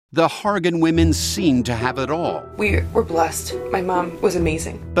The Hargan women seemed to have it all. We were blessed. My mom was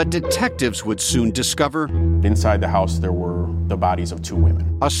amazing. But detectives would soon discover inside the house there were the bodies of 2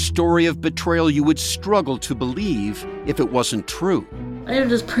 women. A story of betrayal you would struggle to believe if it wasn't true. I am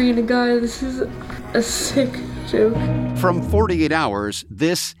just praying to God, this is a sick joke. From 48 Hours,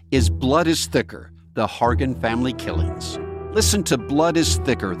 this is Blood is Thicker, the Hargan Family Killings. Listen to Blood is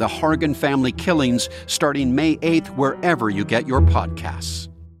Thicker, the Hargan Family Killings, starting May 8th, wherever you get your podcasts.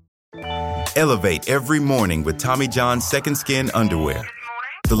 Elevate every morning with Tommy John's Second Skin underwear.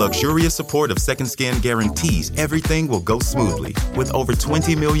 The luxurious support of Second Skin guarantees everything will go smoothly. With over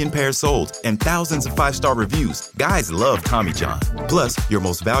 20 million pairs sold and thousands of 5-star reviews, guys love Tommy John. Plus, your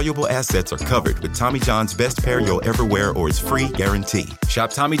most valuable assets are covered with Tommy John's best pair you'll ever wear or its free guarantee.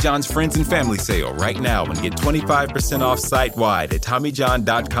 Shop Tommy John's Friends and Family Sale right now and get 25% off site-wide at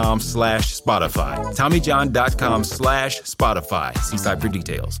TommyJohn.com/Spotify. TommyJohn.com/Spotify. See site for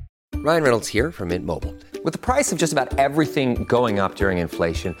details. Ryan Reynolds here from Mint Mobile. With the price of just about everything going up during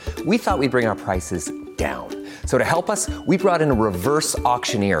inflation, we thought we'd bring our prices down. So to help us, we brought in a reverse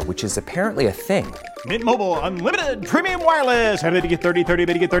auctioneer, which is apparently a thing. Mint Mobile Unlimited Premium Wireless. How to get 30, 30,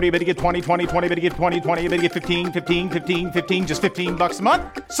 how to get 30, how to get 20, 20, 20, how to get 20, 20, how to get 15, 15, 15, 15, just $15 a month?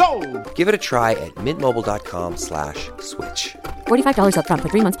 Sold! Give it a try at mintmobile.com/switch. $45 up front for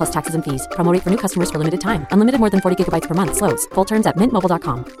 3 months plus taxes and fees. Promo rate for new customers for limited time. Unlimited more than 40 gigabytes per month. Slows full terms at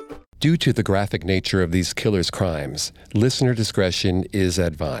mintmobile.com. Due to the graphic nature of these killers' crimes, listener discretion is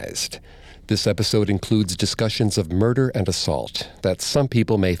advised. This episode includes discussions of murder and assault that some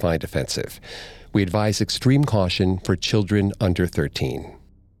people may find offensive. We advise extreme caution for children under 13.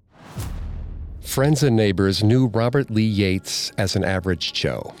 Friends and neighbors knew Robert Lee Yates as an average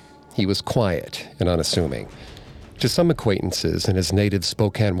Joe. He was quiet and unassuming. To some acquaintances in his native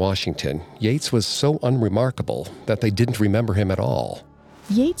Spokane, Washington, Yates was so unremarkable that they didn't remember him at all.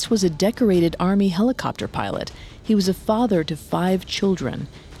 Yates was a decorated Army helicopter pilot. He was a father to 5 children.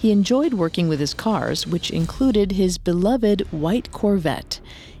 He enjoyed working with his cars, which included his beloved white Corvette.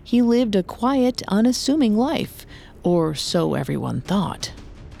 He lived a quiet, unassuming life, or so everyone thought.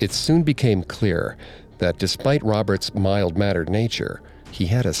 It soon became clear that despite Robert's mild-mannered nature, he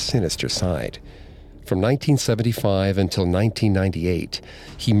had a sinister side. From 1975 until 1998,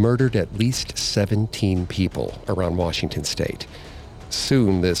 he murdered at least 17 people around Washington state.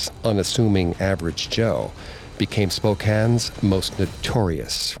 Soon, this unassuming average Joe became Spokane's most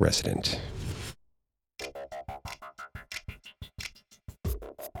notorious resident.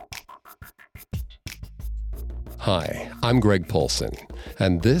 Hi, I'm Greg Polson,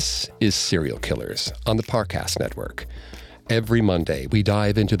 and this is Serial Killers on the Parcast Network. Every Monday, we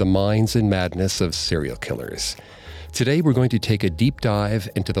dive into the minds and madness of serial killers. Today, we're going to take a deep dive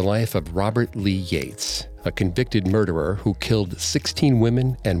into the life of Robert Lee Yates, a convicted murderer who killed 16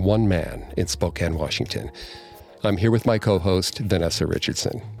 women and 1 man in Spokane, Washington. I'm here with my co-host, Vanessa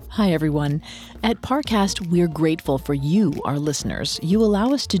Richardson. Hi, everyone. At Parcast, we're grateful for you, our listeners. You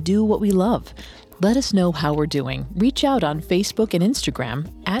allow us to do what we love. Let us know how we're doing. Reach out on Facebook and Instagram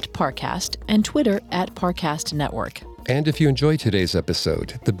at Parcast and Twitter at Parcast Network. And if you enjoyed today's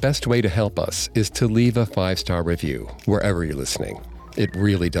episode, the best way to help us is to leave a 5-star review wherever you're listening. It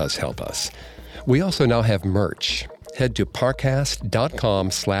really does help us. We also now have merch. Head to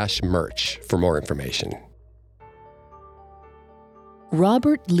parcast.com/merch for more information.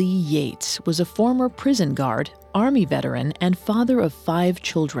 Robert Lee Yates was a former prison guard, Army veteran, and father of 5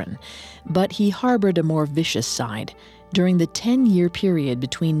 children. But he harbored a more vicious side. During the 10-year period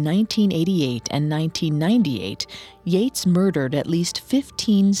between 1988 and 1998, Yates murdered at least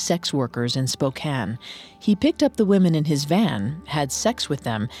 15 sex workers in Spokane. He picked up the women in his van, had sex with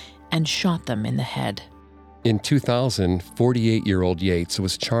them, and shot them in the head. In 2000, 48-year-old Yates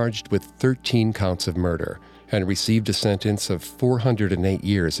was charged with 13 counts of murder and received a sentence of 408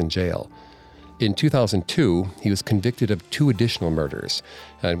 years in jail. In 2002, he was convicted of 2 additional murders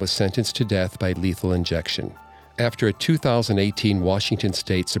and was sentenced to death by lethal injection. After a 2018 Washington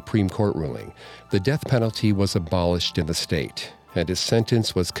State Supreme Court ruling, the death penalty was abolished in the state, and his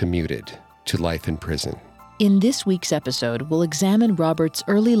sentence was commuted to life in prison. In this week's episode, we'll examine Robert's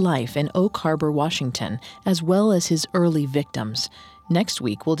early life in Oak Harbor, Washington, as well as his early victims. Next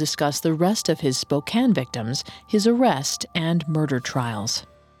week, we'll discuss the rest of his Spokane victims, his arrest, and murder trials.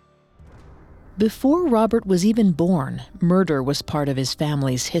 Before Robert was even born, murder was part of his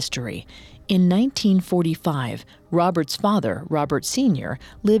family's history. In 1945, Robert's father, Robert Sr.,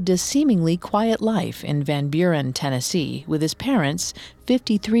 lived a seemingly quiet life in Van Buren, Tennessee, with his parents,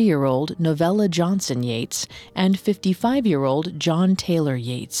 53-year-old Novella Johnson Yates and 55-year-old John Taylor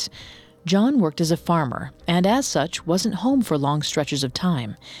Yates. John worked as a farmer, and as such, wasn't home for long stretches of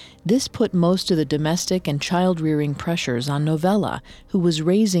time. This put most of the domestic and child-rearing pressures on Novella, who was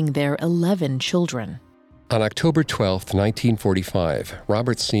raising their 11 children. On October 12, 1945,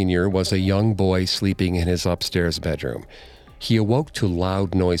 Robert Sr. was a young boy sleeping in his upstairs bedroom. He awoke to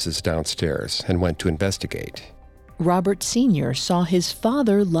loud noises downstairs and went to investigate. Robert Sr. saw his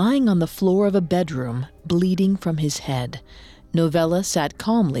father lying on the floor of a bedroom, bleeding from his head. Novella sat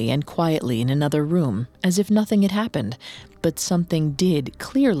calmly and quietly in another room, as if nothing had happened, but something did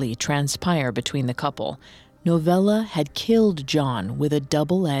clearly transpire between the couple. Novella had killed John with a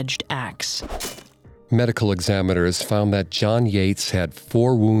double-edged axe. Medical examiners found that John Yates had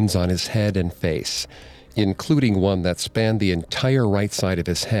 4 wounds on his head and face, including one that spanned the entire right side of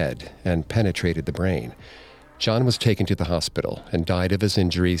his head and penetrated the brain. John was taken to the hospital and died of his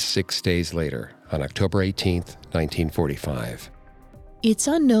injuries 6 days later, on October 18, 1945. It's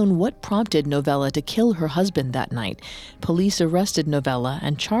unknown what prompted Novella to kill her husband that night. Police arrested Novella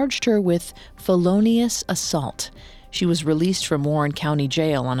and charged her with felonious assault. She was released from Warren County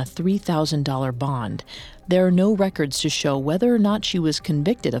Jail on a $3,000 bond. There are no records to show whether or not she was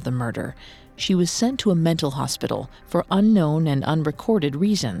convicted of the murder. She was sent to a mental hospital for unknown and unrecorded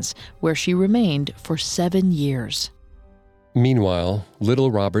reasons, where she remained for 7 years. Meanwhile,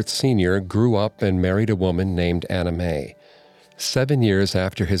 little Robert Sr. grew up and married a woman named Anna Mae. 7 years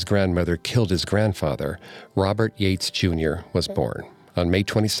after his grandmother killed his grandfather, Robert Yates Jr. was born on May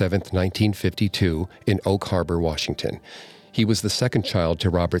 27, 1952, in Oak Harbor, Washington. He was the second child to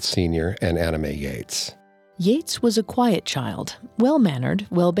Robert Sr. and Anna Mae Yates. Yates was a quiet child, well-mannered,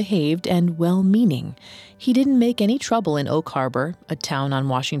 well-behaved, and well-meaning. He didn't make any trouble in Oak Harbor, a town on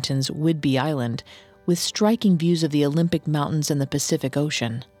Washington's Whidbey Island, with striking views of the Olympic Mountains and the Pacific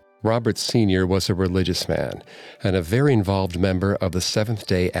Ocean. Robert Sr. was a religious man and a very involved member of the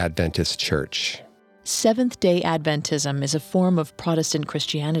Seventh-day Adventist Church. Seventh-day Adventism is a form of Protestant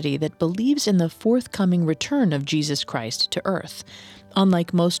Christianity that believes in the forthcoming return of Jesus Christ to earth.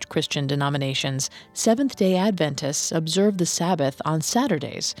 Unlike most Christian denominations, Seventh-day Adventists observe the Sabbath on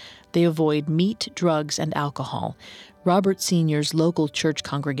Saturdays. They avoid meat, drugs, and alcohol. Robert Sr.'s local church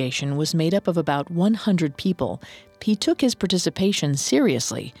congregation was made up of about 100 people. He took his participation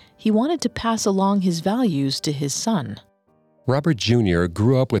seriously. He wanted to pass along his values to his son. Robert Jr.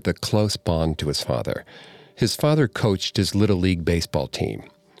 grew up with a close bond to his father. His father coached his Little League baseball team.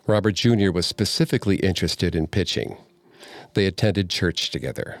 Robert Jr. was specifically interested in pitching. They attended church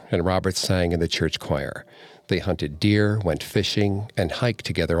together, and Robert sang in the church choir. They hunted deer, went fishing, and hiked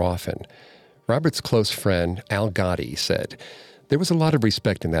together often. Robert's close friend, Al Gotti, said, "There was a lot of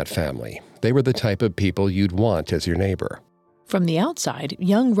respect in that family. They were the type of people you'd want as your neighbor." From the outside,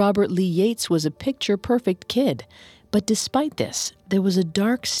 young Robert Lee Yates was a picture-perfect kid. But despite this, there was a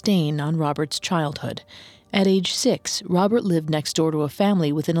dark stain on Robert's childhood. At age 6, Robert lived next door to a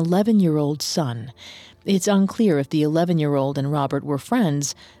family with an 11-year-old son. It's unclear if the 11-year-old and Robert were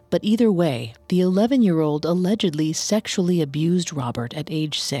friends, but either way, the 11-year-old allegedly sexually abused Robert at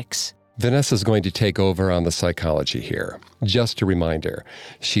age 6. Vanessa's going to take over on the psychology here. Just a reminder,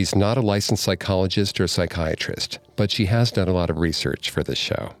 she's not a licensed psychologist or psychiatrist, but she has done a lot of research for this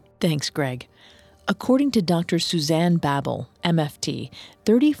show. Thanks, Greg. According to Dr. Suzanne Babel, MFT,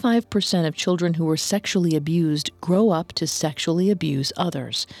 35% of children who were sexually abused grow up to sexually abuse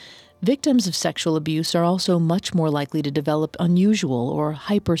others. Victims of sexual abuse are also much more likely to develop unusual or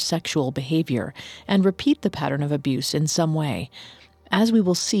hypersexual behavior and repeat the pattern of abuse in some way. As we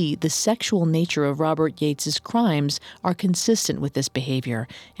will see, the sexual nature of Robert Yates's crimes are consistent with this behavior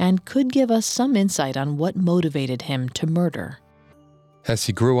and could give us some insight on what motivated him to murder. As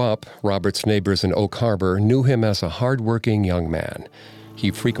he grew up, Robert's neighbors in Oak Harbor knew him as a hard-working young man. He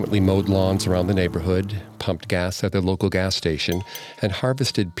frequently mowed lawns around the neighborhood, pumped gas at the local gas station, and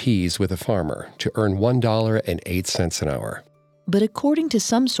harvested peas with a farmer to earn $1.08 an hour. But according to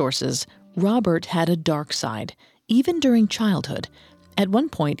some sources, Robert had a dark side, even during childhood. At one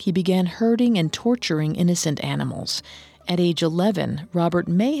point, he began hurting and torturing innocent animals. At age 11, Robert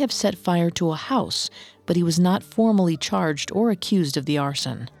may have set fire to a house, but he was not formally charged or accused of the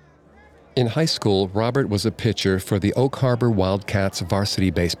arson. In high school, Robert was a pitcher for the Oak Harbor Wildcats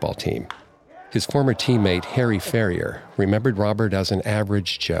varsity baseball team. His former teammate, Harry Ferrier, remembered Robert as an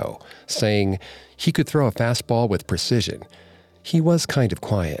average Joe, saying he could throw a fastball with precision. He was kind of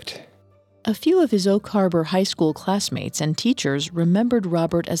quiet. A few of his Oak Harbor high school classmates and teachers remembered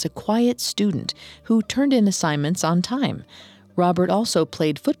Robert as a quiet student who turned in assignments on time. Robert also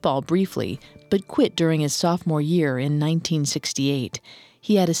played football briefly, but quit during his sophomore year in 1968.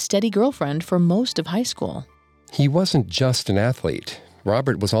 He had a steady girlfriend for most of high school. He wasn't just an athlete.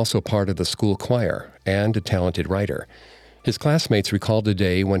 Robert was also part of the school choir and a talented writer. His classmates recalled a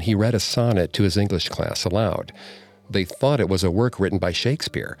day when he read a sonnet to his English class aloud. They thought it was a work written by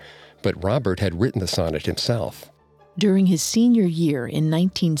Shakespeare, but Robert had written the sonnet himself. During his senior year in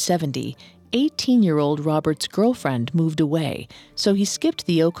 1970, 18-year-old Robert's girlfriend moved away, so he skipped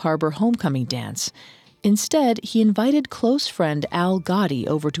the Oak Harbor homecoming dance. Instead, he invited close friend Al Gotti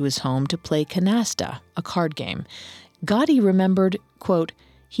over to his home to play canasta, a card game. Gotti remembered, quote,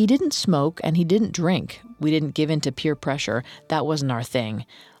 "He didn't smoke and he didn't drink. We didn't give in to peer pressure. That wasn't our thing.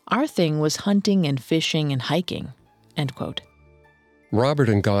 Our thing was hunting and fishing and hiking," end quote. Robert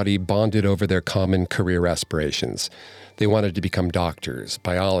and Gotti bonded over their common career aspirations. They wanted to become doctors,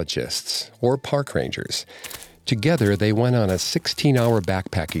 biologists, or park rangers. Together, they went on a 16-hour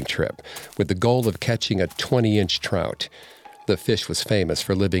backpacking trip with the goal of catching a 20-inch trout. The fish was famous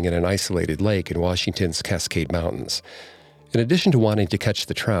for living in an isolated lake in Washington's Cascade Mountains. In addition to wanting to catch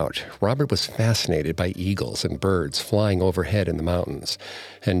the trout, Robert was fascinated by eagles and birds flying overhead in the mountains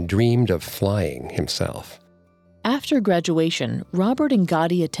and dreamed of flying himself. After graduation, Robert and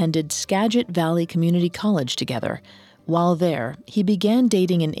Gotti attended Skagit Valley Community College together. While there, he began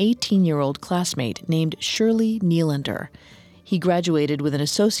dating an 18-year-old classmate named Shirley Nylander. He graduated with an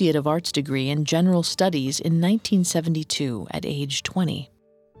Associate of Arts degree in General Studies in 1972 at age 20.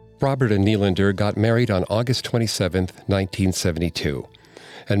 Robert and Nylander got married on August 27, 1972,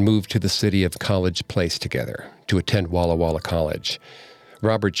 and moved to the city of College Place together to attend Walla Walla College.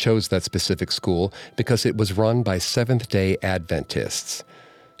 Robert chose that specific school because it was run by Seventh-day Adventists.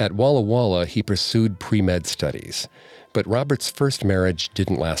 At Walla Walla, he pursued pre-med studies, but Robert's first marriage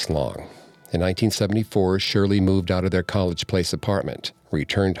didn't last long. In 1974, Shirley moved out of their College Place apartment,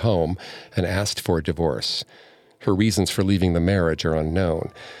 returned home, and asked for a divorce. Her reasons for leaving the marriage are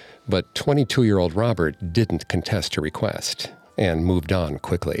unknown, but 22-year-old Robert didn't contest her request and moved on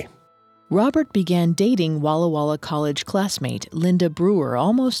quickly. Robert began dating Walla Walla College classmate Linda Brewer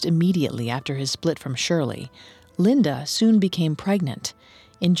almost immediately after his split from Shirley. Linda soon became pregnant.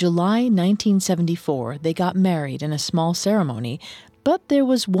 In July 1974, they got married in a small ceremony, but there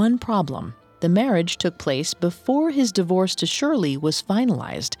was one problem. The marriage took place before his divorce to Shirley was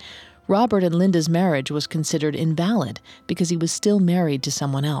finalized. Robert and Linda's marriage was considered invalid because he was still married to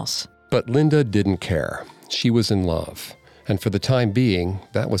someone else. But Linda didn't care. She was in love. And for the time being,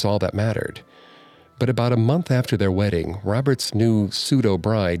 that was all that mattered. But about a month after their wedding, Robert's new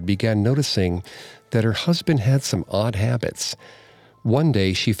pseudo-bride began noticing that her husband had some odd habits. One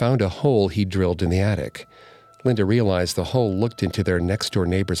day, she found a hole he drilled in the attic. Linda realized the hole looked into their next-door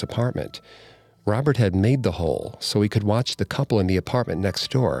neighbor's apartment. Robert had made the hole so he could watch the couple in the apartment next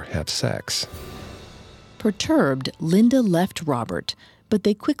door have sex. Perturbed, Linda left Robert, but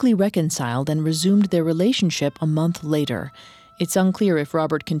they quickly reconciled and resumed their relationship a month later. It's unclear if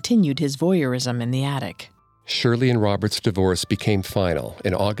Robert continued his voyeurism in the attic. Shirley and Robert's divorce became final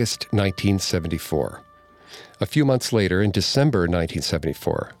in August 1974. A few months later, in December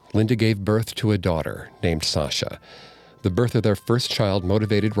 1974, Linda gave birth to a daughter named Sasha. The birth of their first child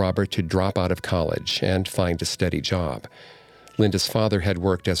motivated Robert to drop out of college and find a steady job. Linda's father had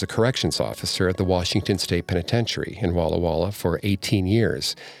worked as a corrections officer at the Washington State Penitentiary in Walla Walla for 18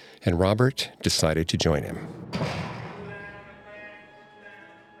 years, and Robert decided to join him.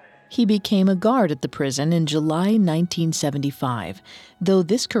 He became a guard at the prison in July 1975, though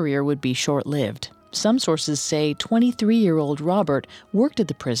this career would be short-lived. Some sources say 23-year-old Robert worked at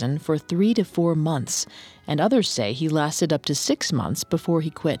the prison for 3 to 4 months, and others say he lasted up to 6 months before he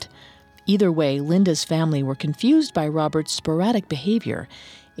quit. Either way, Linda's family were confused by Robert's sporadic behavior.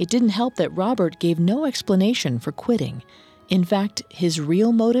 It didn't help that Robert gave no explanation for quitting. In fact, his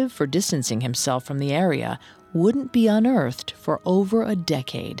real motive for distancing himself from the area wouldn't be unearthed for over a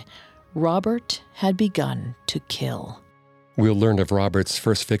decade. Robert had begun to kill. We'll learn of Robert's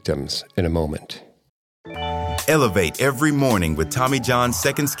first victims in a moment. Elevate every morning with Tommy John's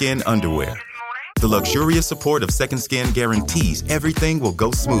Second Skin underwear. The luxurious support of Second Skin guarantees everything will go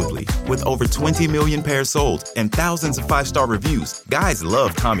smoothly. With over 20 million pairs sold and thousands of 5-star reviews, guys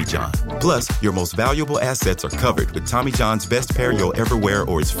love Tommy John. Plus, your most valuable assets are covered with Tommy John's best pair you'll ever wear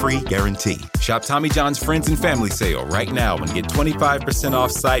or its free guarantee. Shop Tommy John's Friends and Family Sale right now and get 25%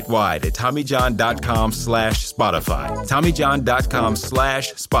 off site-wide at TommyJohn.com/Spotify.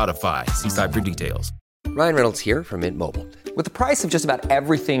 TommyJohn.com/Spotify. See site for details. Ryan Reynolds here from Mint Mobile. With the price of just about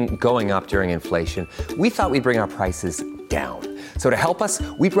everything going up during inflation, we thought we'd bring our prices down. So to help us,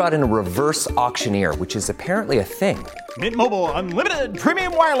 we brought in a reverse auctioneer, which is apparently a thing. Mint Mobile Unlimited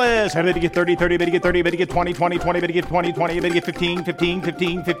Premium Wireless. How to get 30, 30, bit to get 30, bit to get 20, 20, 20, bit to get 20, 20, bit to get 15, 15,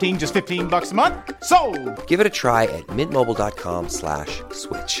 15, 15, just $15 a month? Sold! Give it a try at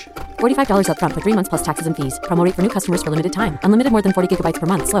mintmobile.com/switch. $45 up front for 3 months plus taxes and fees. Promo rate for new customers for limited time. Unlimited more than 40 gigabytes per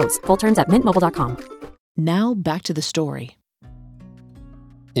month. Slows full terms at mintmobile.com. Now back to the story.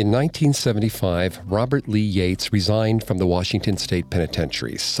 In 1975, Robert Lee Yates resigned from the Washington State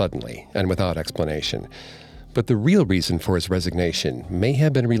Penitentiary suddenly and without explanation. But the real reason for his resignation may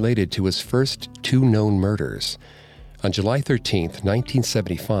have been related to his first 2 known murders. On July 13,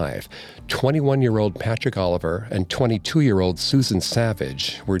 1975, 21-year-old Patrick Oliver and 22-year-old Susan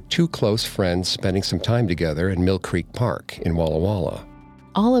Savage were 2 close friends spending some time together in Mill Creek Park in Walla Walla.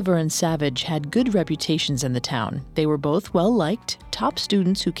 Oliver and Savage had good reputations in the town. They were both well-liked, top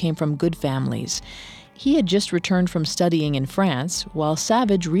students who came from good families. He had just returned from studying in France, while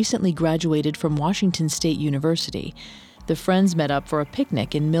Savage recently graduated from Washington State University. The friends met up for a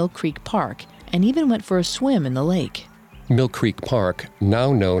picnic in Mill Creek Park and even went for a swim in the lake. Mill Creek Park,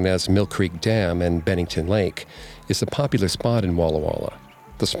 now known as Mill Creek Dam and Bennington Lake, is a popular spot in Walla Walla.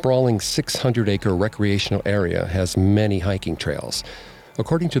 The sprawling 600-acre recreational area has many hiking trails.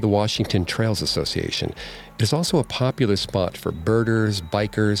 According to the Washington Trails Association, it is also a popular spot for birders,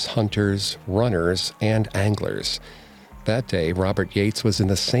 bikers, hunters, runners, and anglers. That day, Robert Yates was in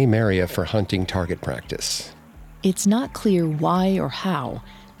the same area for hunting target practice. It's not clear why or how,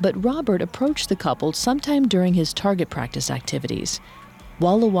 but Robert approached the couple sometime during his target practice activities.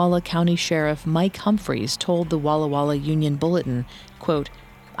 Walla Walla County Sheriff Mike Humphreys told the Walla Walla Union Bulletin, quote,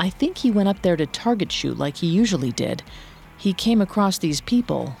 "I think he went up there to target shoot like he usually did. He came across these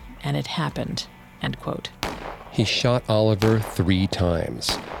people, and it happened," end quote. He shot Oliver 3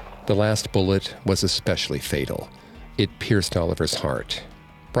 times. The last bullet was especially fatal. It pierced Oliver's heart.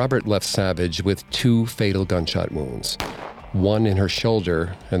 Robert left Savage with 2 fatal gunshot wounds, one in her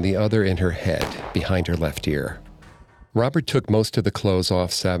shoulder and the other in her head, behind her left ear. Robert took most of the clothes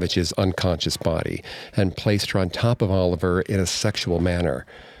off Savage's unconscious body and placed her on top of Oliver in a sexual manner.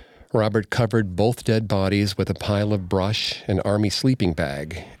 Robert covered both dead bodies with a pile of brush, an army sleeping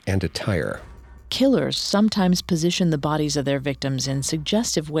bag, and a tire. Killers sometimes position the bodies of their victims in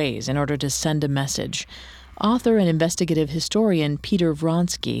suggestive ways in order to send a message. Author and investigative historian Peter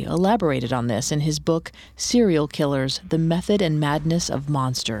Vronsky elaborated on this in his book, Serial Killers, The Method and Madness of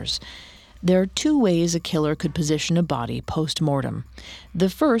Monsters. There are 2 ways a killer could position a body post-mortem. The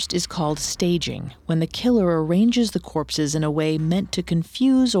first is called staging, when the killer arranges the corpses in a way meant to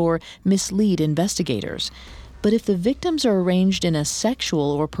confuse or mislead investigators. But if the victims are arranged in a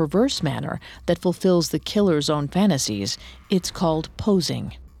sexual or perverse manner that fulfills the killer's own fantasies, it's called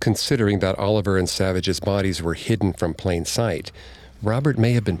posing. Considering that Oliver and Savage's bodies were hidden from plain sight, Robert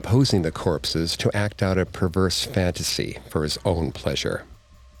may have been posing the corpses to act out a perverse fantasy for his own pleasure.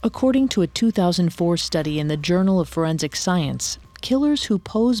 According to a 2004 study in the Journal of Forensic Science, killers who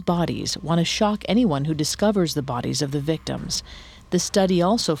pose bodies want to shock anyone who discovers the bodies of the victims. The study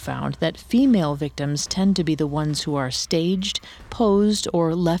also found that female victims tend to be the ones who are staged, posed,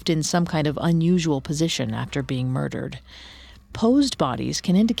 or left in some kind of unusual position after being murdered. Posed bodies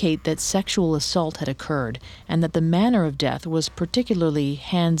can indicate that sexual assault had occurred and that the manner of death was particularly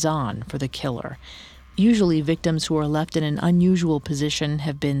hands-on for the killer. Usually, victims who are left in an unusual position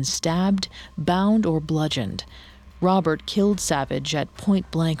have been stabbed, bound, or bludgeoned. Robert killed Savage at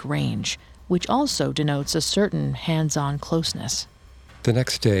point-blank range, which also denotes a certain hands-on closeness. The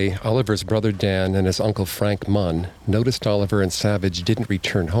next day, Oliver's brother Dan and his uncle Frank Munn noticed Oliver and Savage didn't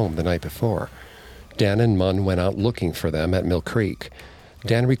return home the night before. Dan and Munn went out looking for them at Mill Creek.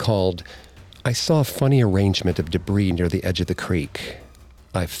 Dan recalled, "I saw a funny arrangement of debris near the edge of the creek.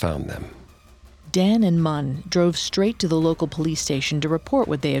 I found them." Dan and Munn drove straight to the local police station to report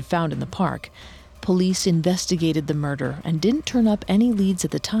what they had found in the park. Police investigated the murder and didn't turn up any leads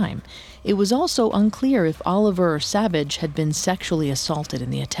at the time. It was also unclear if Oliver or Savage had been sexually assaulted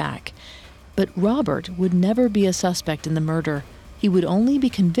in the attack. But Robert would never be a suspect in the murder. He would only be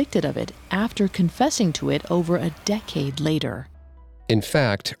convicted of it after confessing to it over a decade later. In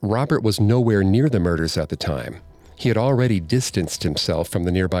fact, Robert was nowhere near the murders at the time. He had already distanced himself from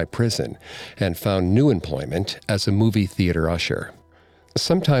the nearby prison and found new employment as a movie theater usher.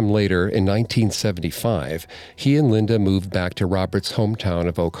 Sometime later, in 1975, he and Linda moved back to Robert's hometown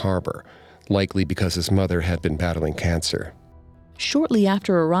of Oak Harbor, likely because his mother had been battling cancer. Shortly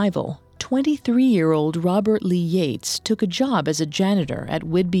after arrival, 23-year-old Robert Lee Yates took a job as a janitor at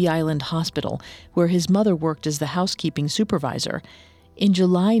Whidbey Island Hospital, where his mother worked as the housekeeping supervisor. In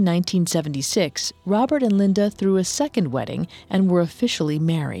July 1976, Robert and Linda threw a second wedding and were officially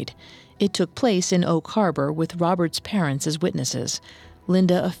married. It took place in Oak Harbor with Robert's parents as witnesses.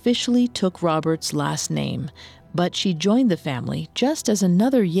 Linda officially took Robert's last name, but she joined the family just as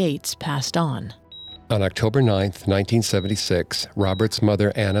another Yates passed on. On October 9, 1976, Robert's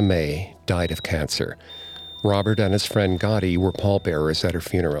mother, Anna Mae, died of cancer. Robert and his friend Gotti were pallbearers at her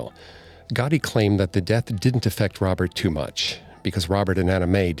funeral. Gotti claimed that the death didn't affect Robert too much, because Robert and Anna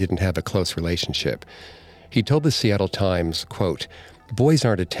Mae didn't have a close relationship. He told the Seattle Times, quote, "Boys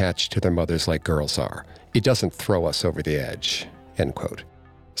aren't attached to their mothers like girls are. It doesn't throw us over the edge," end quote.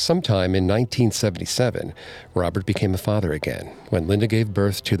 Sometime in 1977, Robert became a father again when Linda gave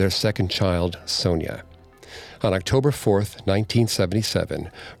birth to their second child, Sonia. On October 4th, 1977,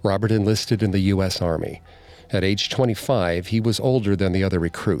 Robert enlisted in the U.S. Army. At age 25, he was older than the other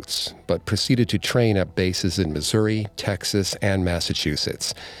recruits, but proceeded to train at bases in Missouri, Texas, and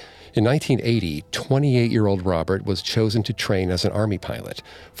Massachusetts. In 1980, 28-year-old Robert was chosen to train as an Army pilot,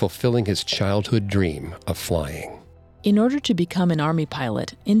 fulfilling his childhood dream of flying. In order to become an Army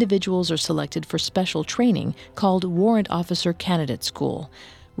pilot, individuals are selected for special training called Warrant Officer Candidate School.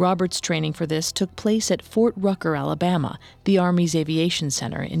 Robert's training for this took place at Fort Rucker, Alabama, the Army's aviation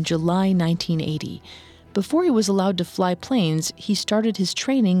center, in July 1980. Before he was allowed to fly planes, he started his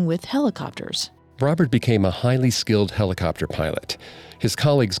training with helicopters. Robert became a highly skilled helicopter pilot. His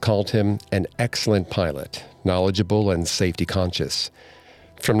colleagues called him an excellent pilot, knowledgeable and safety conscious.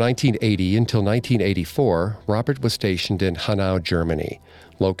 From 1980 until 1984, Robert was stationed in Hanau, Germany,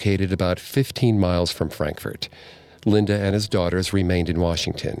 located about 15 miles from Frankfurt. Linda and his daughters remained in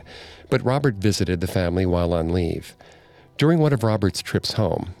Washington, but Robert visited the family while on leave. During one of Robert's trips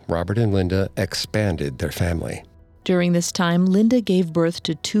home, Robert and Linda expanded their family. During this time, Linda gave birth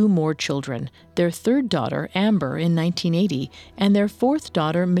to 2 more children, their third daughter, Amber, in 1980, and their fourth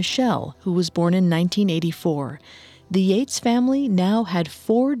daughter, Michelle, who was born in 1984. The Yates family now had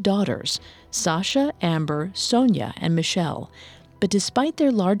 4 daughters, Sasha, Amber, Sonia, and Michelle. But despite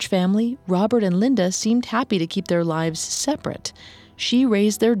their large family, Robert and Linda seemed happy to keep their lives separate. She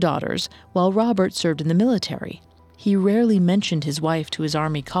raised their daughters, while Robert served in the military. He rarely mentioned his wife to his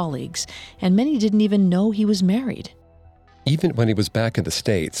Army colleagues, and many didn't even know he was married. Even when he was back in the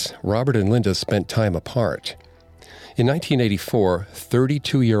States, Robert and Linda spent time apart. In 1984,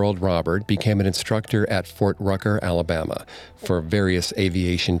 32-year-old Robert became an instructor at Fort Rucker, Alabama, for various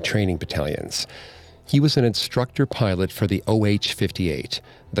aviation training battalions. He was an instructor pilot for the OH-58,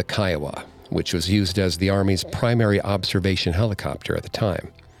 the Kiowa, which was used as the Army's primary observation helicopter at the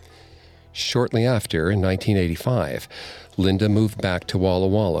time. Shortly after, in 1985, Linda moved back to Walla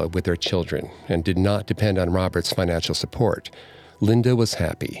Walla with their children and did not depend on Robert's financial support. Linda was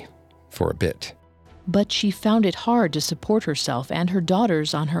happy, for a bit. But she found it hard to support herself and her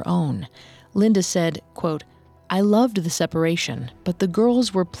daughters on her own. Linda said, quote, "I loved the separation, but the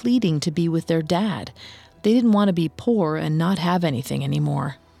girls were pleading to be with their dad. They didn't want to be poor and not have anything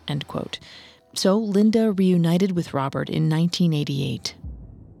anymore," end quote. So Linda reunited with Robert in 1988.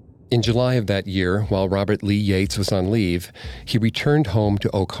 In July of that year, while Robert Lee Yates was on leave, he returned home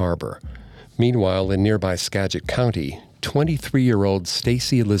to Oak Harbor. Meanwhile, in nearby Skagit County, 23-year-old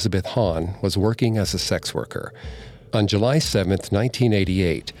Stacy Elizabeth Hahn was working as a sex worker. On July 7,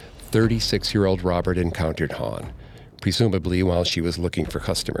 1988, 36-year-old Robert encountered Hahn, presumably while she was looking for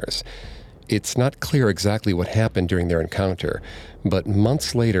customers. It's not clear exactly what happened during their encounter, but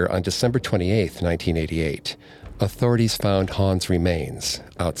months later, on December 28, 1988, authorities found Hahn's remains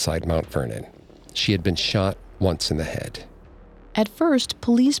outside Mount Vernon. She had been shot once in the head. At first,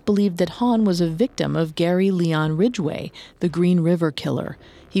 police believed that Hahn was a victim of Gary Leon Ridgway, the Green River Killer.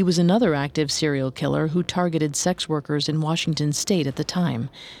 He was another active serial killer who targeted sex workers in Washington state at the time.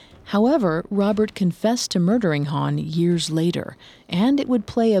 However, Robert confessed to murdering Hahn years later, and it would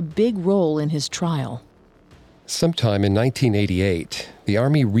play a big role in his trial. Sometime in 1988, the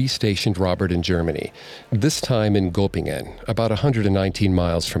Army restationed Robert in Germany, this time in Göppingen, about 119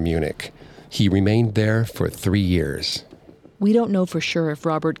 miles from Munich. He remained there for 3 years. We don't know for sure if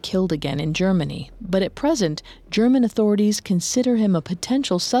Robert killed again in Germany, but at present, German authorities consider him a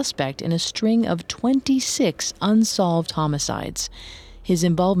potential suspect in a string of 26 unsolved homicides. His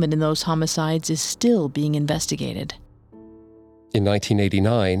involvement in those homicides is still being investigated. In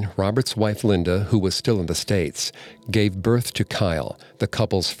 1989, Robert's wife Linda, who was still in the States, gave birth to Kyle, the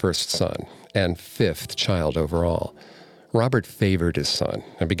couple's first son, and 5th child overall. Robert favored his son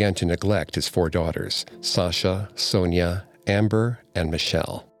and began to neglect his 4 daughters, Sasha, Sonia, Amber, and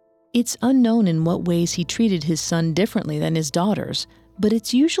Michelle. It's unknown in what ways he treated his son differently than his daughters, but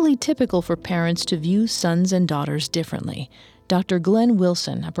it's usually typical for parents to view sons and daughters differently. Dr. Glenn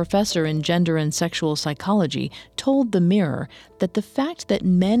Wilson, a professor in gender and sexual psychology, told The Mirror that the fact that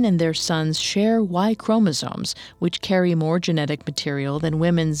men and their sons share Y chromosomes, which carry more genetic material than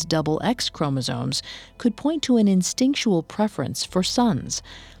women's double X chromosomes, could point to an instinctual preference for sons.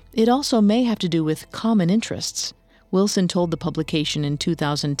 It also may have to do with common interests. Wilson told the publication in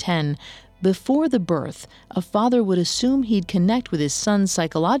 2010, before the birth, a father would assume he'd connect with his son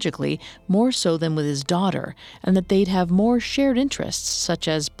psychologically more so than with his daughter, and that they'd have more shared interests, such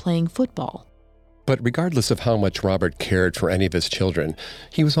as playing football. But regardless of how much Robert cared for any of his children,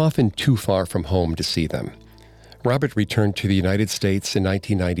 he was often too far from home to see them. Robert returned to the United States in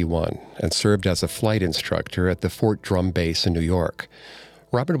 1991 and served as a flight instructor at the Fort Drum base in New York.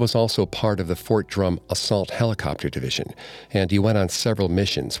 Robert was also part of the Fort Drum Assault Helicopter Division, and he went on several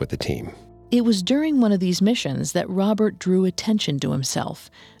missions with the team. It was during one of these missions that Robert drew attention to himself,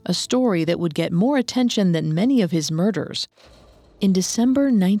 a story that would get more attention than many of his murders. In December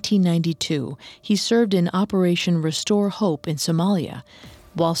 1992, he served in Operation Restore Hope in Somalia.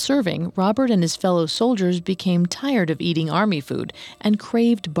 While serving, Robert and his fellow soldiers became tired of eating Army food and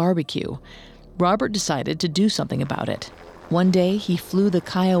craved barbecue. Robert decided to do something about it. One day, he flew the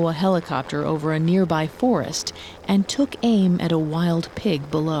Kiowa helicopter over a nearby forest and took aim at a wild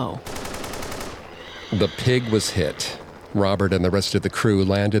pig below. The pig was hit. Robert and the rest of the crew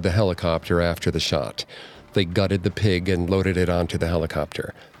landed the helicopter after the shot. They gutted the pig and loaded it onto the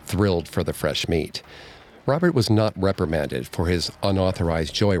helicopter, thrilled for the fresh meat. Robert was not reprimanded for his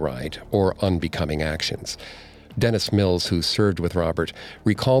unauthorized joyride or unbecoming actions. Dennis Mills, who served with Robert,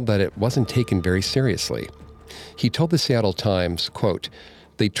 recalled that it wasn't taken very seriously. He told the Seattle Times, quote,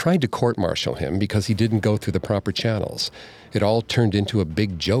 "They tried to court-martial him because he didn't go through the proper channels. It all turned into a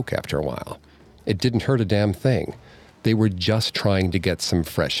big joke after a while. It didn't hurt a damn thing. They were just trying to get some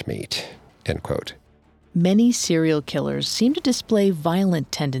fresh meat," end quote. Many serial killers seem to display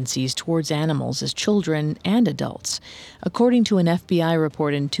violent tendencies towards animals as children and adults. According to an FBI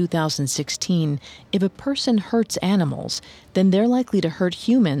report in 2016, if a person hurts animals, then they're likely to hurt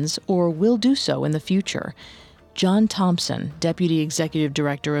humans or will do so in the future. John Thompson, Deputy Executive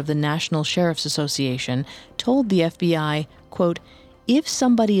Director of the National Sheriff's Association, told the FBI, quote, "If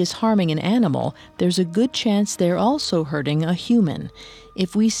somebody is harming an animal, there's a good chance they're also hurting a human.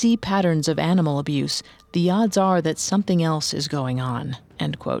 If we see patterns of animal abuse, the odds are that something else is going on,"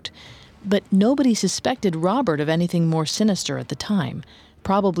 end quote. But nobody suspected Robert of anything more sinister at the time,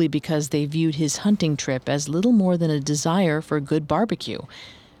 probably because they viewed his hunting trip as little more than a desire for good barbecue.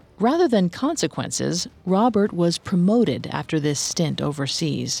 Rather than consequences, Robert was promoted after this stint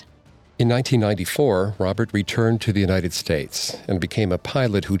overseas. In 1994, Robert returned to the United States and became a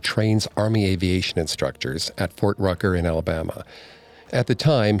pilot who trains Army aviation instructors at Fort Rucker in Alabama. At the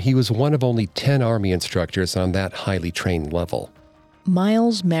time, he was one of only 10 Army instructors on that highly trained level.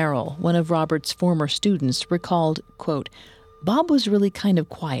 Miles Merrill, one of Robert's former students, recalled, quote, "Bob was really kind of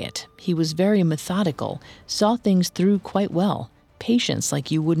quiet. He was very methodical, saw things through quite well. Patience like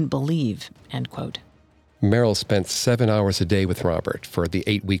you wouldn't believe," end quote. Merrill spent 7 hours a day with Robert for the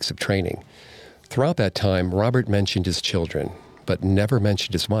 8 weeks of training. Throughout that time, Robert mentioned his children, but never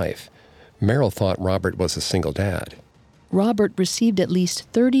mentioned his wife. Merrill thought Robert was a single dad. Robert received at least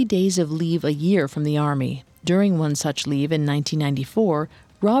 30 days of leave a year from the Army. During one such leave in 1994,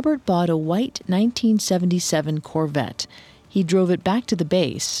 Robert bought a white 1977 Corvette. He drove it back to the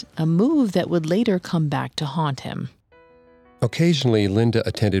base, a move that would later come back to haunt him. Occasionally, Linda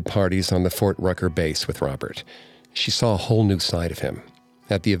attended parties on the Fort Rucker base with Robert. She saw a whole new side of him.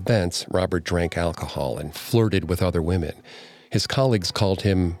 At the events, Robert drank alcohol and flirted with other women. His colleagues called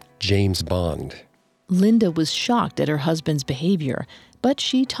him James Bond. Linda was shocked at her husband's behavior, but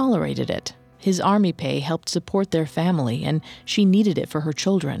she tolerated it. His Army pay helped support their family, and she needed it for her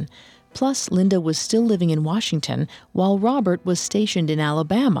children. Plus, Linda was still living in Washington while Robert was stationed in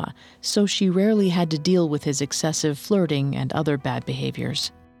Alabama, so she rarely had to deal with his excessive flirting and other bad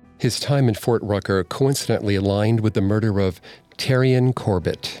behaviors. His time in Fort Rucker coincidentally aligned with the murder of Terrian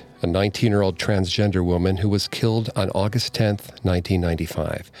Corbett, a 19-year-old transgender woman who was killed on August 10,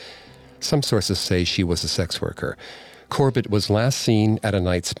 1995. Some sources say she was a sex worker. Corbett was last seen at a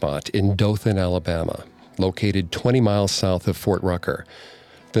night spot in Dothan, Alabama, located 20 miles south of Fort Rucker.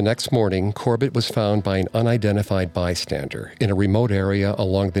 The next morning, Corbett was found by an unidentified bystander in a remote area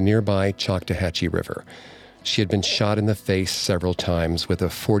along the nearby Choctawhatchee River. She had been shot in the face several times with a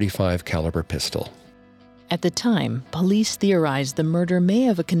 .45 caliber pistol. At the time, police theorized the murder may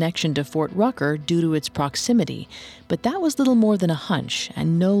have a connection to Fort Rucker due to its proximity, but that was little more than a hunch,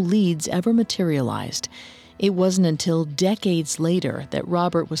 and no leads ever materialized. It wasn't until decades later that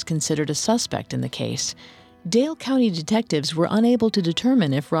Robert was considered a suspect in the case. Dale County detectives were unable to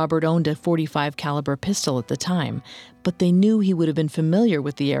determine if Robert owned a .45 caliber pistol at the time, but they knew he would have been familiar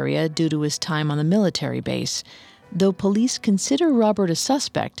with the area due to his time on the military base. Though police consider Robert a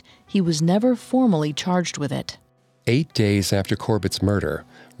suspect, he was never formally charged with it. 8 days after Corbett's murder,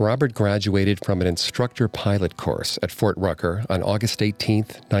 Robert graduated from an instructor pilot course at Fort Rucker on August 18,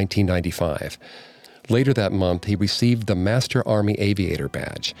 1995. Later that month, he received the Master Army Aviator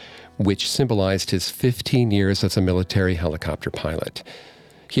Badge, which symbolized his 15 years as a military helicopter pilot.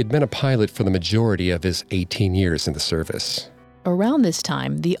 He had been a pilot for the majority of his 18 years in the service. Around this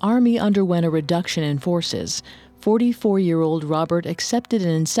time, the Army underwent a reduction in forces. 44-year-old Robert accepted an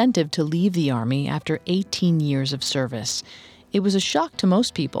incentive to leave the Army after 18 years of service. It was a shock to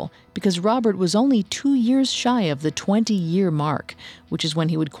most people because Robert was only 2 years shy of the 20-year mark, which is when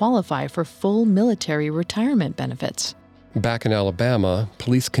he would qualify for full military retirement benefits. Back in Alabama,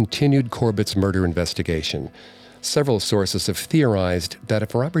 police continued Corbett's murder investigation. Several sources have theorized that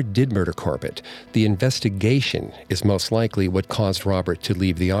if Robert did murder Corbett, the investigation is most likely what caused Robert to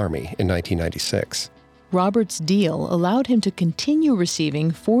leave the Army in 1996. Robert's deal allowed him to continue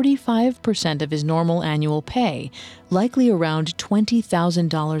receiving 45% of his normal annual pay, likely around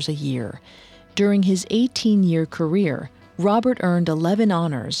 $20,000 a year. During his 18-year career, Robert earned 11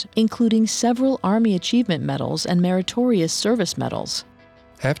 honors, including several Army Achievement Medals and Meritorious Service Medals.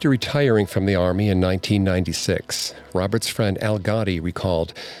 After retiring from the Army in 1996, Robert's friend Al Gotti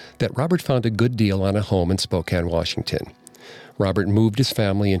recalled that Robert found a good deal on a home in Spokane, Washington. Robert moved his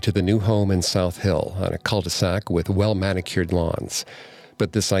family into the new home in South Hill on a cul-de-sac with well-manicured lawns.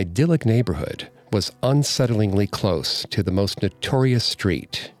 But this idyllic neighborhood was unsettlingly close to the most notorious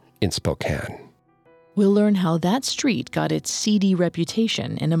street in Spokane. We'll learn how that street got its seedy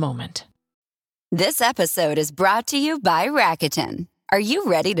reputation in a moment. This episode is brought to you by Rakuten. Are you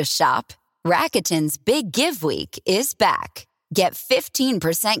ready to shop? Rakuten's Big Give Week is back. Get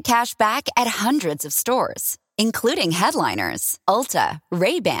 15% cash back at hundreds of stores, including headliners, Ulta,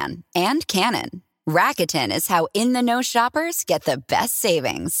 Ray-Ban, and Canon. Rakuten is how in-the-know shoppers get the best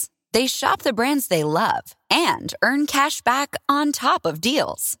savings. They shop the brands they love and earn cash back on top of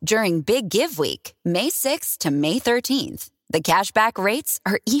deals during Big Give Week, May 6th to May 13th. The cashback rates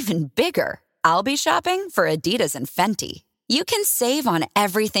are even bigger. I'll be shopping for Adidas and Fenty. You can save on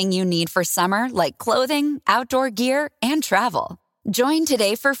everything you need for summer, like clothing, outdoor gear, and travel. Join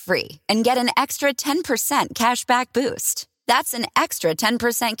today for free and get an extra 10% cashback boost. That's an extra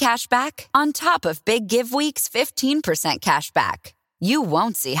 10% cashback on top of Big Give Week's 15% cashback. You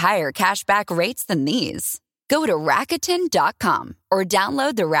won't see higher cashback rates than these. Go to Rakuten.com or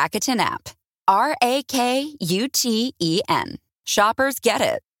download the Rakuten app. Rakuten. Shoppers get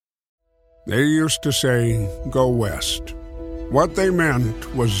it. They used to say, go west. What they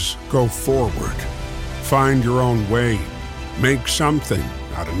meant was go forward. Find your own way. Make something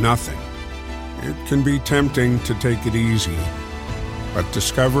out of nothing. It can be tempting to take it easy, but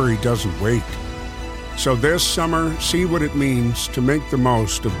discovery doesn't wait. So this summer, see what it means to make the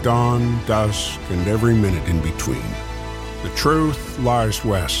most of dawn, dusk, and every minute in between. The truth lies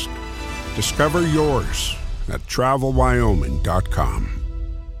west. Discover yours at TravelWyoming.com.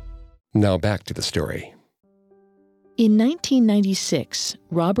 Now back to the story. In 1996,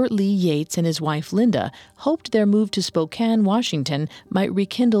 Robert Lee Yates and his wife Linda hoped their move to Spokane, Washington might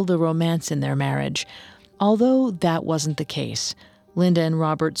rekindle the romance in their marriage. Although that wasn't the case. Linda and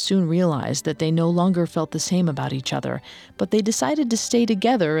Robert soon realized that they no longer felt the same about each other, but they decided to stay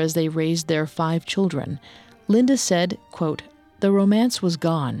together as they raised their 5 children. Linda said, quote, "The romance was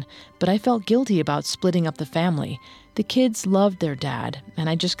gone, but I felt guilty about splitting up the family. The kids loved their dad, and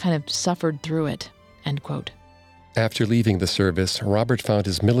I just kind of suffered through it," end quote. After leaving the service, Robert found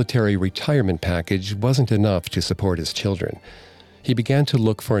his military retirement package wasn't enough to support his children. He began to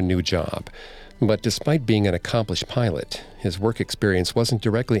look for a new job. But despite being an accomplished pilot, his work experience wasn't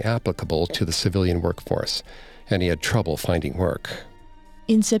directly applicable to the civilian workforce, and he had trouble finding work.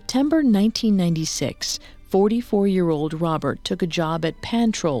 In September 1996, 44-year-old Robert took a job at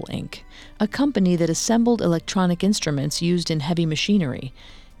Pantrol, Inc., a company that assembled electronic instruments used in heavy machinery.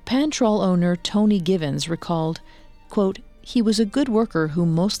 Pantrol owner Tony Givens recalled, quote, "He was a good worker who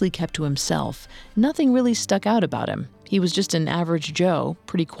mostly kept to himself. Nothing really stuck out about him. He was just an average Joe,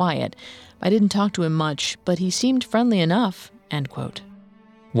 pretty quiet. I didn't talk to him much, but he seemed friendly enough," end quote.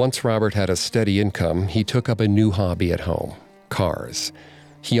 Once Robert had a steady income, he took up a new hobby at home, cars.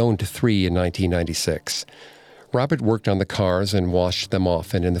 He owned 3 in 1996. Robert worked on the cars and washed them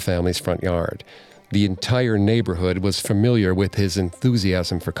often in the family's front yard. The entire neighborhood was familiar with his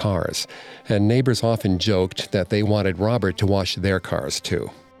enthusiasm for cars, and neighbors often joked that they wanted Robert to wash their cars too.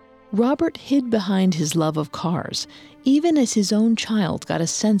 Robert hid behind his love of cars, even as his own child got a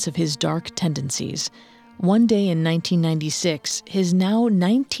sense of his dark tendencies. One day in 1996, his now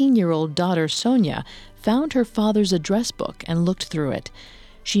 19-year-old daughter Sonia found her father's address book and looked through it.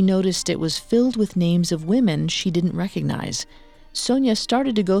 She noticed it was filled with names of women she didn't recognize. Sonia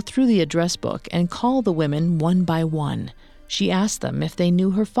started to go through the address book and call the women one by one. She asked them if they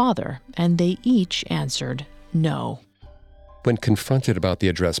knew her father, and they each answered no. When confronted about the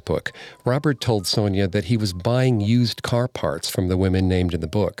address book, Robert told Sonia that he was buying used car parts from the women named in the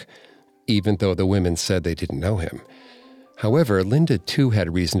book, even though the women said they didn't know him. However, Linda too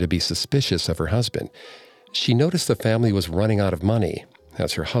had reason to be suspicious of her husband. She noticed the family was running out of money,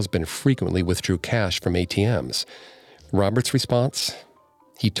 as her husband frequently withdrew cash from ATMs. Robert's response?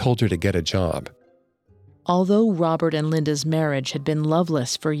 He told her to get a job. Although Robert and Linda's marriage had been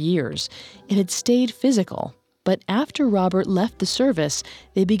loveless for years, it had stayed physical. But after Robert left the service,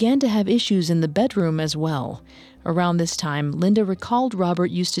 they began to have issues in the bedroom as well. Around this time, Linda recalled Robert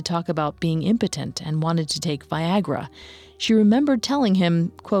used to talk about being impotent and wanted to take Viagra. She remembered telling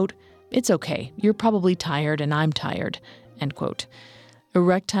him, quote, "It's okay, you're probably tired and I'm tired," end quote.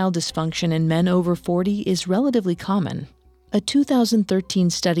 Erectile dysfunction in men over 40 is relatively common. A 2013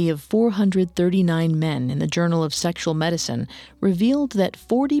 study of 439 men in the Journal of Sexual Medicine revealed that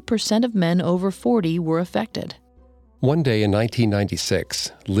 40% of men over 40 were affected. One day in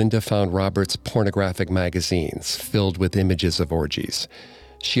 1996, Linda found Robert's pornographic magazines filled with images of orgies.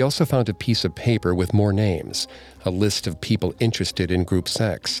 She also found a piece of paper with more names, a list of people interested in group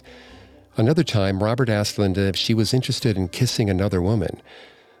sex. Another time, Robert asked Linda if she was interested in kissing another woman.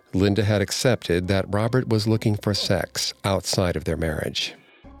 Linda had accepted that Robert was looking for sex outside of their marriage.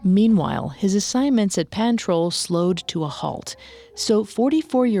 Meanwhile, his assignments at Pantrol slowed to a halt, so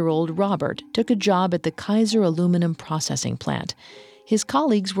 44-year-old Robert took a job at the Kaiser aluminum processing plant. His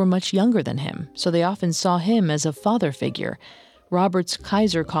colleagues were much younger than him, so they often saw him as a father figure. Robert's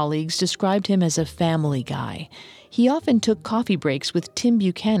Kaiser colleagues described him as a family guy. He often took coffee breaks with Tim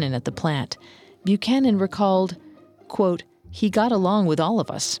Buchanan at the plant. Buchanan recalled, quote, "He got along with all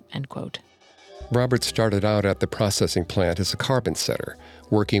of us," end quote. Robert started out at the processing plant as a carbon setter,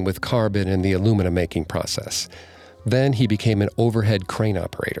 working with carbon in the aluminum making process. Then he became an overhead crane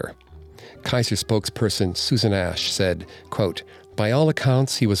operator. Kaiser spokesperson Susan Ash said, quote, "By all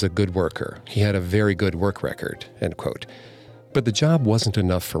accounts, he was a good worker. He had a very good work record," end quote. But the job wasn't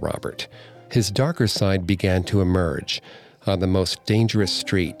enough for Robert. His darker side began to emerge on the most dangerous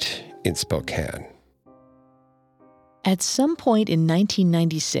street in Spokane. At some point in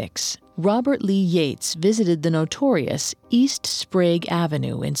 1996, Robert Lee Yates visited the notorious East Sprague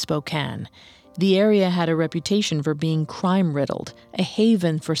Avenue in Spokane. The area had a reputation for being crime-riddled, a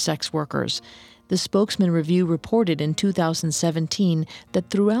haven for sex workers. The Spokesman Review reported in 2017 that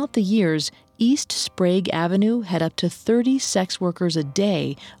throughout the years, East Sprague Avenue had up to 30 sex workers a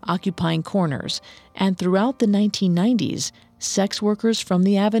day occupying corners, and throughout the 1990s, sex workers from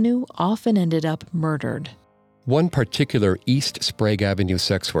the avenue often ended up murdered. One particular East Sprague Avenue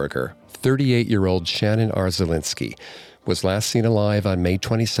sex worker, 38-year-old Shannon R. Zielinski, was last seen alive on May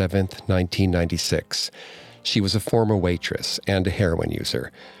 27, 1996. She was a former waitress and a heroin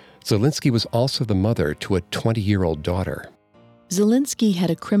user. Zielinski was also the mother to a 20-year-old daughter. Zielinski had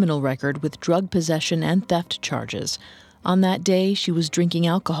a criminal record with drug possession and theft charges. On that day, she was drinking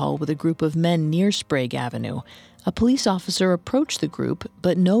alcohol with a group of men near Sprague Avenue. A police officer approached the group,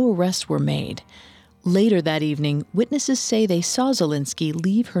 but no arrests were made. Later that evening, witnesses say they saw Zielinski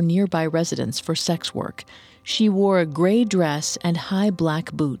leave her nearby residence for sex work. She wore a gray dress and high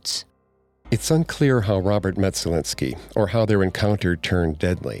black boots. It's unclear how Robert met Zielinski or how their encounter turned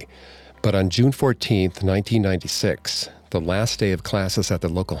deadly. But on June 14, 1996, the last day of classes at the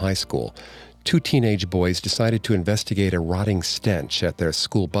local high school, two teenage boys decided to investigate a rotting stench at their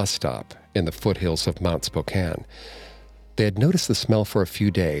school bus stop in the foothills of Mount Spokane. They had noticed the smell for a few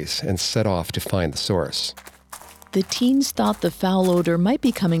days and set off to find the source. The teens thought the foul odor might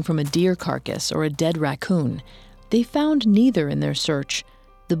be coming from a deer carcass or a dead raccoon. They found neither in their search.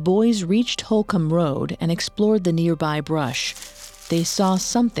 The boys reached Holcomb Road and explored the nearby brush. They saw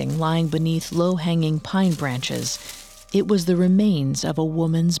something lying beneath low-hanging pine branches. It was the remains of a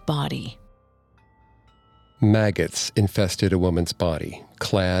woman's body. Maggots infested a woman's body,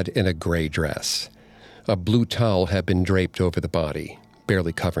 clad in a gray dress. A blue towel had been draped over the body,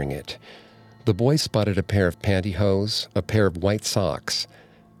 barely covering it. The boys spotted a pair of pantyhose, a pair of white socks,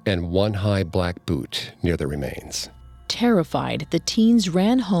 and one high black boot near the remains. Terrified, the teens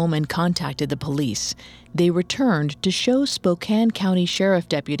ran home and contacted the police. They returned to show Spokane County Sheriff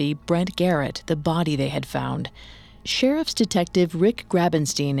Deputy Brent Garrett the body they had found. Sheriff's Detective Rick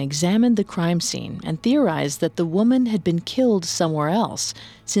Grabenstein examined the crime scene and theorized that the woman had been killed somewhere else,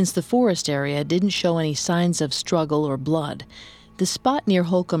 since the forest area didn't show any signs of struggle or blood. The spot near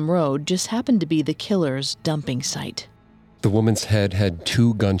Holcomb Road just happened to be the killer's dumping site. The woman's head had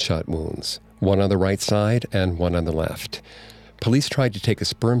 2 gunshot wounds, one on the right side and one on the left. Police tried to take a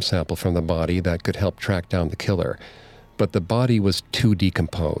sperm sample from the body that could help track down the killer, but the body was too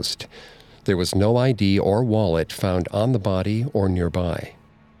decomposed. There was no ID or wallet found on the body or nearby.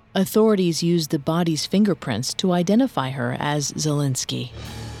 Authorities used the body's fingerprints to identify her as Zelinsky.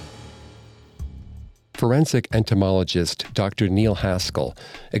 Forensic entomologist Dr. Neil Haskell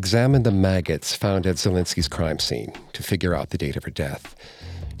examined the maggots found at Zelinsky's crime scene to figure out the date of her death.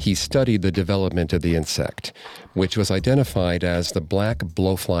 He studied the development of the insect, which was identified as the black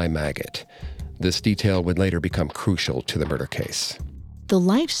blowfly maggot. This detail would later become crucial to the murder case. The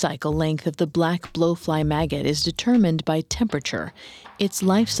life cycle length of the black blowfly maggot is determined by temperature. Its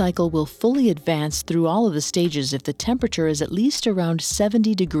life cycle will fully advance through all of the stages if the temperature is at least around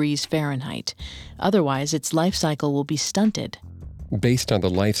 70 degrees Fahrenheit. Otherwise, its life cycle will be stunted. Based on the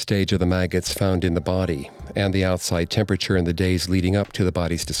life stage of the maggots found in the body and the outside temperature in the days leading up to the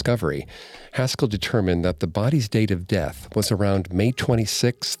body's discovery, Haskell determined that the body's date of death was around May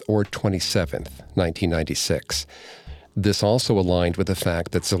 26th or 27th, 1996. This also aligned with the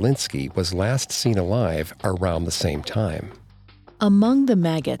fact that Zelinsky was last seen alive around the same time. Among the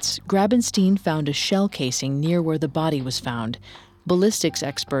maggots, Grabenstein found a shell casing near where the body was found. Ballistics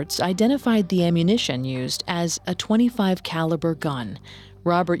experts identified the ammunition used as a .25 caliber gun.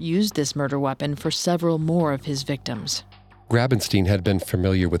 Robert used this murder weapon for several more of his victims. Grabenstein had been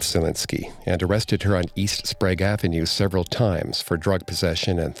familiar with Zelinsky and arrested her on East Sprague Avenue several times for drug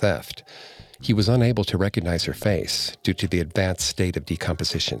possession and theft. He was unable to recognize her face due to the advanced state of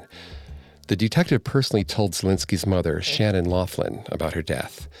decomposition. The detective personally told Zelinsky's mother, Shannon Laughlin, about her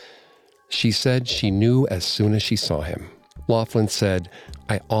death. She said she knew as soon as she saw him. Laughlin said,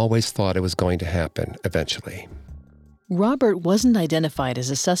 "I always thought it was going to happen eventually." Robert wasn't identified as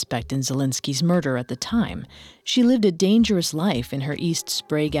a suspect in Zelinsky's murder at the time. She lived a dangerous life in her East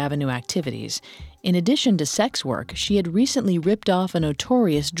Sprague Avenue activities. In addition to sex work, she had recently ripped off a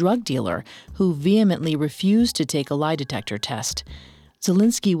notorious drug dealer who vehemently refused to take a lie detector test.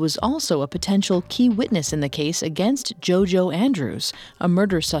 Zelinsky was also a potential key witness in the case against Jojo Andrews, a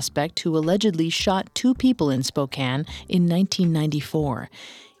murder suspect who allegedly shot 2 people in Spokane in 1994.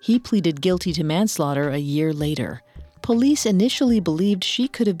 He pleaded guilty to manslaughter a year later. Police initially believed she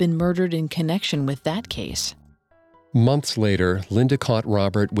could have been murdered in connection with that case. Months later, Linda caught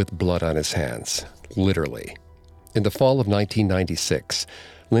Robert with blood on his hands, literally. In the fall of 1996,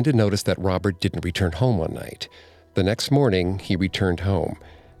 Linda noticed that Robert didn't return home one night. The next morning, he returned home,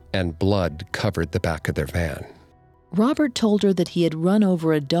 and blood covered the back of their van. Robert told her that he had run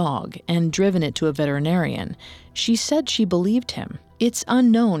over a dog and driven it to a veterinarian. She said she believed him. It's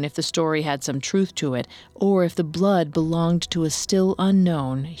unknown if the story had some truth to it or if the blood belonged to a still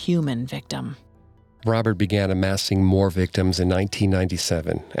unknown human victim. Robert began amassing more victims in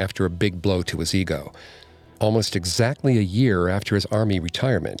 1997 after a big blow to his ego. Almost exactly a year after his Army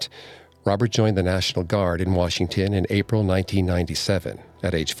retirement, Robert joined the National Guard in Washington in April 1997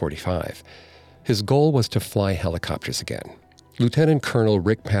 at age 45. His goal was to fly helicopters again. Lieutenant Colonel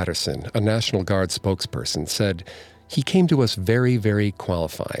Rick Patterson, a National Guard spokesperson, said, "He came to us very, very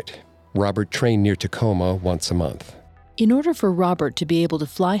qualified. Robert trained near Tacoma once a month." In order for Robert to be able to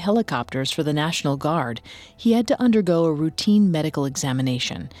fly helicopters for the National Guard, he had to undergo a routine medical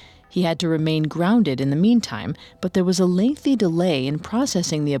examination. He had to remain grounded in the meantime, but there was a lengthy delay in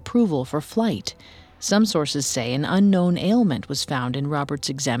processing the approval for flight. Some sources say an unknown ailment was found in Robert's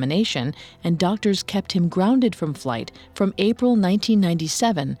examination, and doctors kept him grounded from flight from April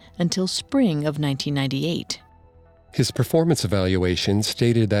 1997 until spring of 1998. His performance evaluation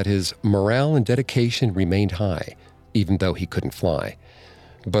stated that his morale and dedication remained high, even though he couldn't fly.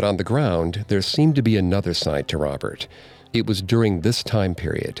 But on the ground, there seemed to be another side to Robert. It was during this time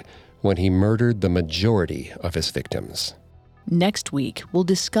period when he murdered the majority of his victims. Next week, we'll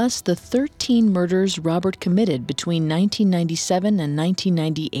discuss the 13 murders Robert committed between 1997 and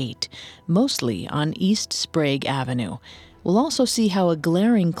 1998, mostly on East Sprague Avenue. We'll also see how a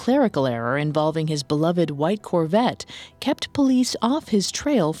glaring clerical error involving his beloved white Corvette kept police off his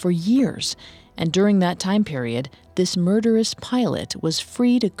trail for years. And during that time period, this murderous pilot was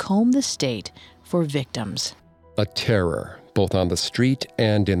free to comb the state for victims. A terror, both on the street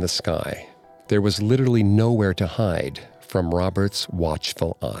and in the sky. There was literally nowhere to hide from Robert's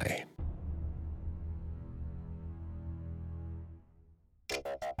watchful eye.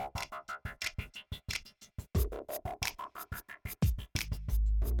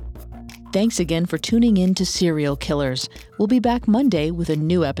 Thanks again for tuning in to Serial Killers. We'll be back Monday with a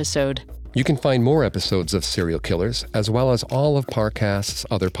new episode. You can find more episodes of Serial Killers, as well as all of Parcast's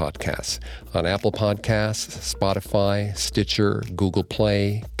other podcasts, on Apple Podcasts, Spotify, Stitcher, Google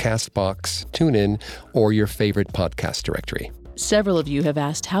Play, CastBox, TuneIn, or your favorite podcast directory. Several of you have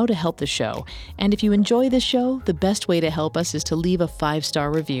asked how to help the show, and if you enjoy the show, the best way to help us is to leave a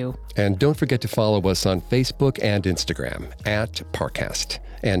 5-star review. And don't forget to follow us on Facebook and Instagram at Parcast,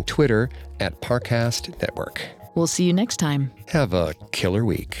 and Twitter at Parcast Network. We'll see you next time. Have a killer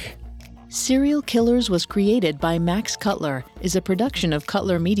week. Serial Killers was created by Max Cutler, is a production of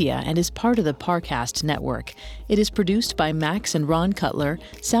Cutler Media, and is part of the Parcast network. It is produced by Max and Ron Cutler,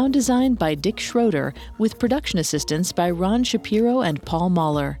 sound designed by Dick Schroeder, with production assistance by Ron Shapiro and Paul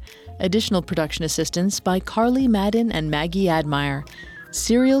Mahler. Additional production assistance by Carly Madden and Maggie Admire.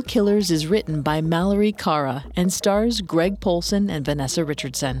 Serial Killers is written by Mallory Cara and stars Greg Polson and Vanessa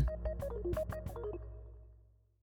Richardson.